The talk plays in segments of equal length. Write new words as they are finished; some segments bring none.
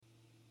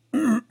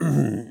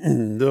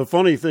The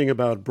funny thing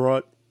about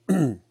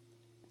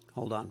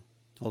hold on.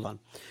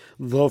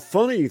 The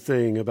funny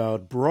thing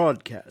about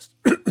broadcast.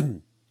 I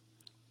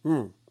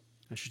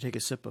should take a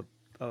sip of.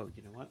 Oh,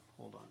 you know what?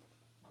 Hold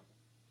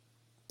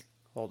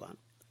on.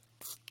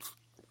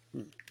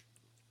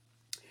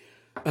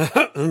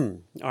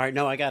 All right,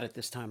 no, I got it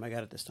this time.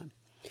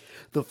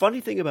 The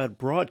funny thing about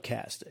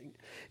broadcasting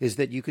is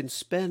that you can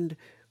spend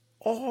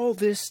all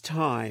this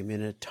time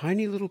in a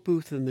tiny little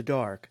booth in the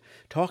dark,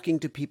 talking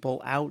to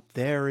people out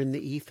there in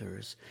the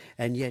ethers,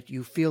 and yet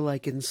you feel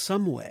like in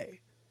some way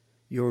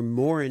you're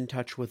more in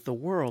touch with the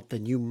world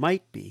than you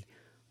might be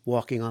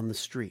walking on the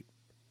street.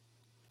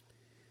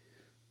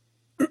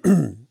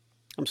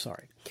 I'm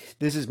sorry.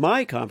 This is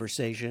my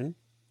conversation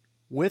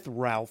with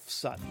Ralph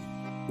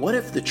Sutton. What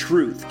if the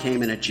truth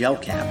came in a gel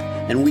cap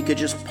and we could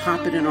just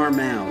pop it in our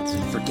mouths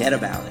and forget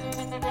about it?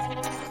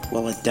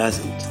 Well, it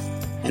doesn't,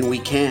 and we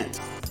can't.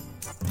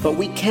 But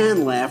we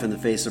can laugh in the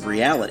face of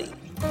reality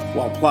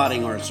while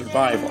plotting our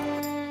survival.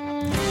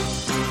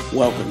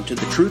 Welcome to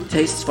the Truth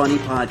Tastes Funny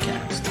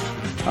podcast.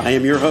 I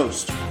am your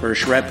host,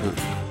 Hirsch Redpun,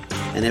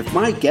 and if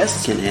my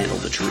guests can handle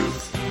the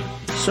truth,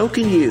 so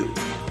can you.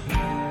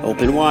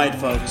 Open wide,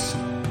 folks.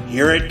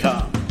 Here it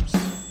comes.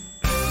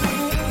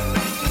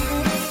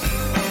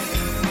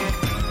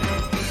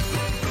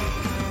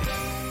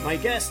 My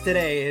guest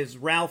today is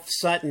Ralph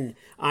Sutton.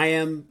 I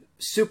am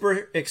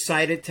super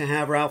excited to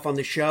have Ralph on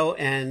the show,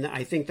 and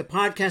I think the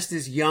podcast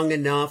is young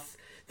enough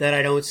that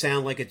I don't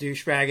sound like a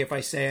douchebag if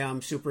I say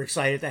I'm super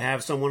excited to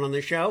have someone on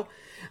the show.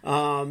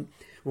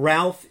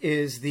 Ralph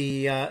is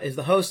the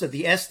host of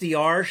the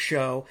SDR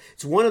show.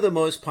 It's one of the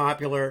most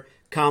popular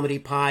comedy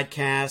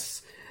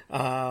podcasts.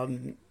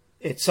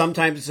 It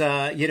sometimes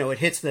it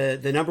hits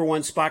the number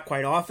one spot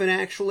quite often,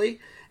 actually,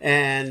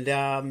 and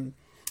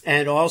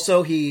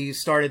also he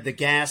started the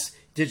Gas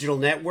Digital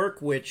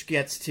Network, which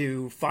gets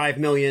to 5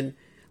 million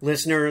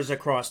listeners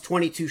across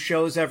 22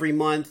 shows every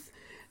month.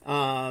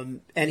 And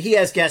he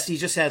has guests. He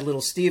just had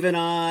Little Steven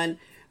on.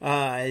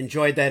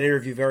 Enjoyed that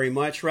interview very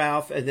much,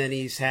 Ralph. And then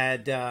he's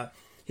had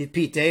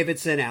Pete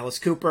Davidson, Alice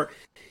Cooper.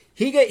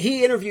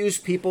 He interviews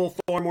people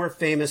far more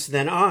famous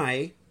than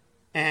I.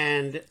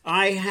 And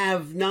I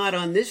have not,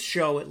 on this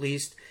show at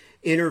least,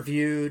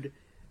 interviewed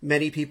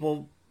many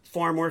people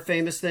far more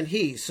famous than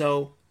he.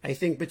 So I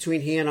think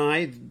between he and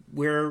I,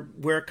 we're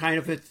kind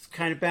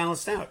of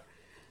balanced out.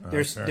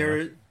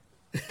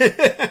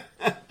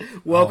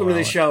 Welcome to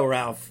the show,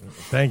 Ralph.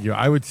 Thank you.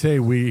 I would say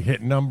we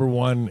hit number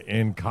one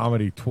in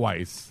comedy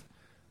twice.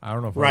 I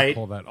don't know if I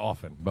call that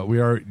often, but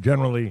we are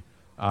generally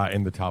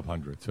in the top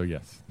 100. So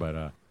yes,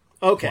 but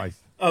okay, twice.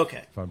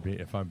 Okay.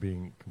 If I'm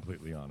being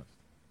completely honest.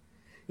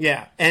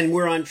 Yeah, and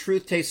we're on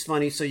Truth Tastes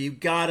Funny, so you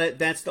gotta.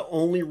 That's the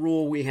only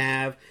rule we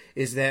have,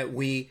 is that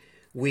we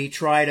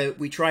try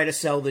to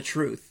sell the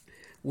truth.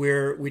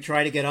 We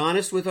try to get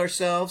honest with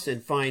ourselves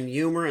and find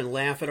humor and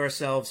laugh at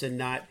ourselves and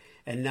not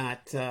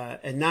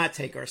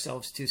take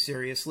ourselves too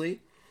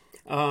seriously.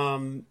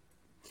 And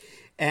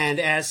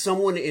as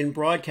someone in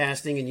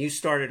broadcasting, and you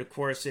started, of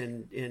course,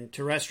 in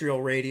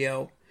terrestrial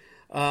radio,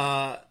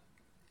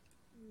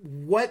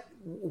 what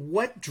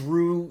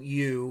drew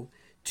you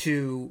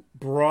to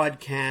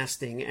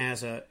broadcasting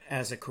as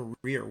a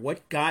career?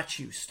 What got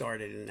you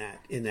started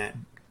in that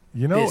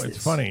You know, business?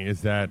 It's funny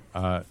is that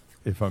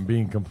if I'm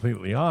being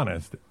completely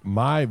honest,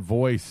 my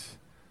voice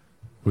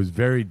was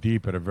very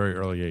deep at a very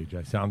early age.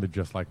 I sounded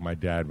just like my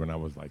dad when I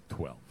was like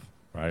 12,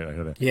 right?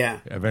 I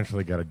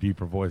eventually got a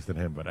deeper voice than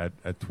him, but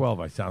at 12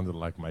 I sounded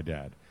like my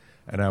dad.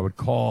 And I would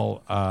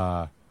call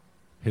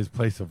his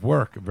place of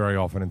work very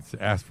often and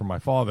ask for my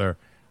father,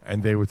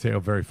 and they would say, "Oh,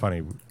 very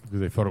funny,"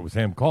 because they thought it was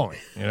him calling,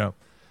 you know.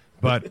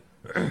 But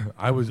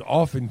I was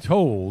often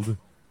told,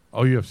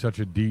 "Oh, you have such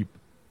a deep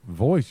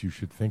voice, you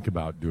should think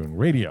about doing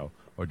radio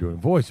or doing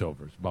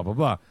voiceovers, blah, blah,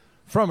 blah,"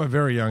 from a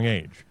very young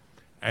age.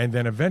 And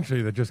then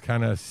eventually that just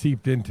kind of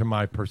seeped into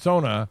my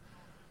persona,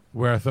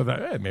 where I thought that,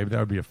 hey, maybe that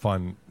would be a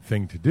fun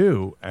thing to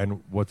do.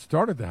 And what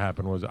started to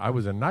happen was I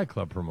was a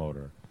nightclub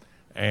promoter,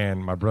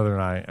 and my brother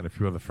and I and a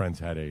few other friends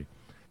had a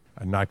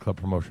nightclub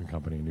promotion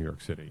company in New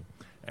York City.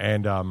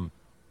 And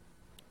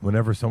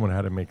whenever someone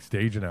had to make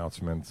stage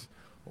announcements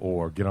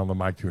or get on the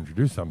mic to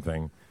introduce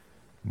something,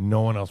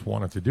 no one else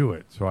wanted to do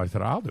it. So I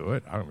said, I'll do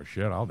it. I don't give a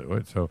shit. I'll do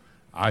it. So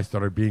I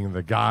started being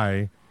the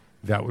guy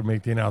that would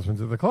make the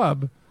announcements at the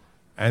club.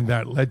 And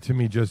that led to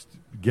me just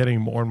getting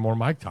more and more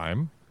mic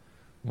time.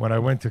 When I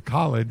went to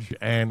college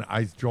and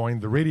I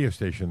joined the radio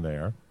station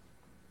there,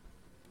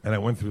 and I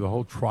went through the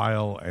whole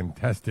trial and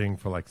testing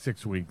for like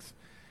 6 weeks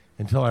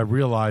until I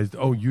realized,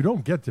 oh, you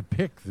don't get to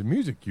pick the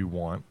music you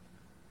want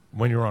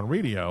when you're on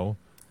radio.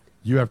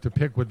 You have to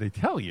pick what they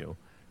tell you.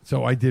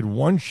 So I did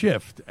one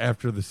shift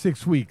after the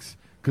 6 weeks,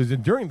 because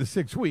during the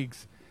 6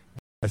 weeks,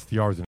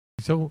 SDRs are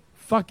so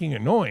fucking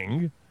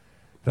annoying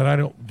that I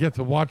don't get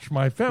to watch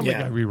my Family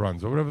Guy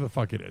reruns or whatever the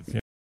fuck it is. You know?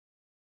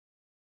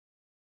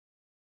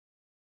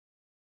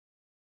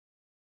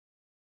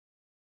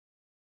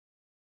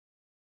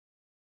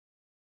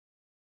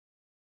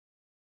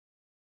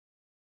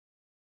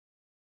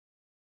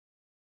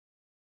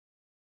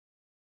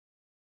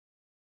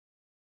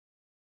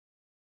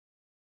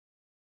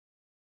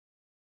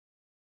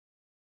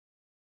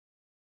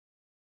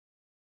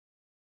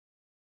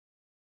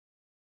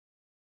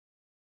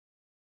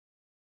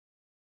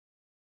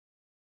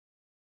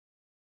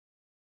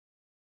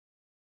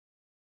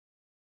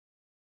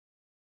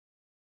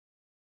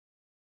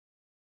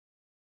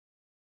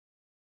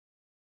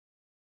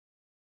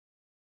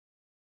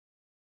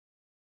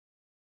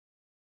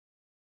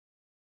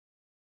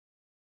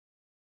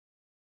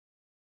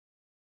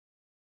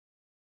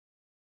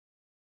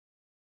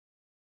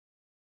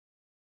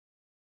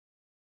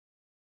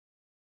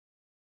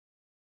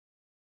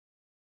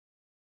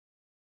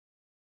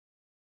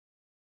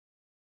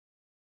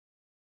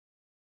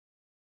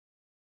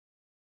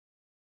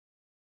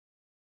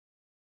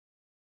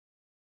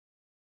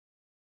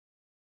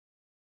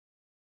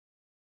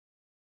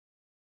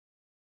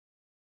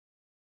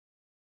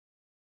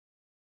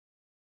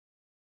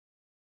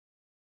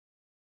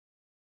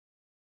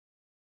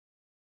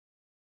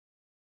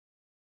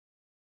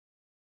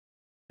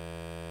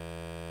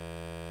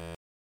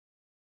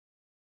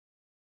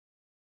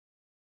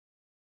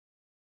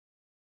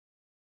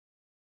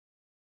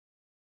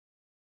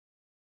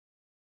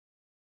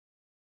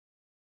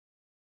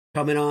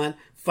 coming on,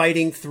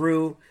 fighting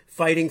through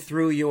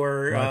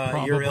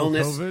your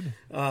illness,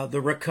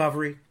 the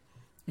recovery,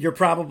 your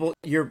potential.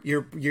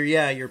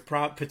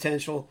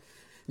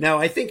 Now,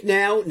 I think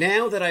now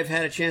that I've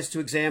had a chance to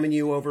examine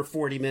you over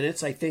 40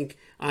 minutes, I think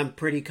I'm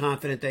pretty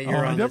confident that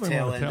you're on the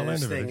tail end of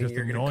this thing, and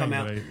you're going to come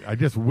out. I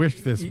just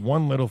wish this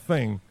one little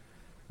thing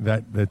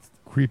that's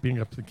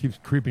keeps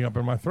creeping up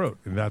in my throat,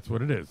 and that's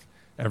what it is.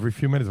 Every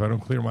few minutes, if I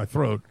don't clear my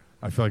throat,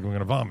 I feel like I'm going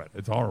to vomit.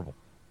 It's horrible.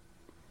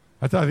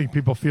 That's how I think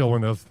people feel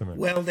when they listen to me.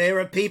 Well, there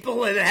are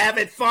people that have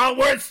it far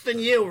worse than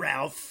you,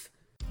 Ralph.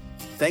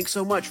 Thanks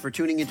so much for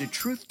tuning into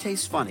Truth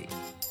Tastes Funny.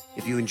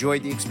 If you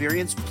enjoyed the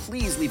experience,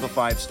 please leave a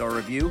 5-star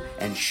review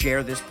and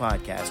share this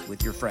podcast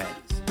with your friends.